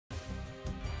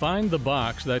Find the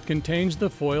box that contains the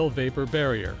foil vapor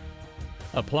barrier.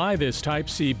 Apply this Type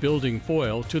C building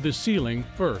foil to the ceiling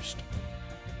first.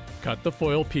 Cut the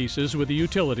foil pieces with a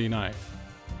utility knife.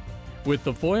 With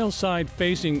the foil side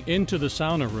facing into the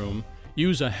sauna room,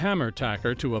 use a hammer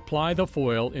tacker to apply the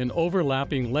foil in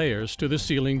overlapping layers to the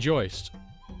ceiling joist.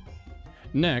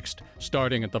 Next,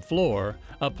 starting at the floor,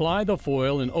 apply the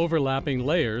foil in overlapping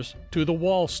layers to the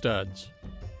wall studs.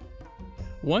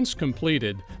 Once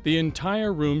completed, the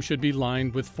entire room should be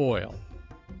lined with foil.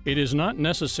 It is not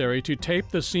necessary to tape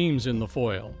the seams in the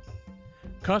foil.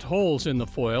 Cut holes in the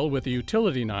foil with a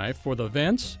utility knife for the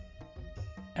vents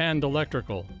and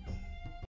electrical.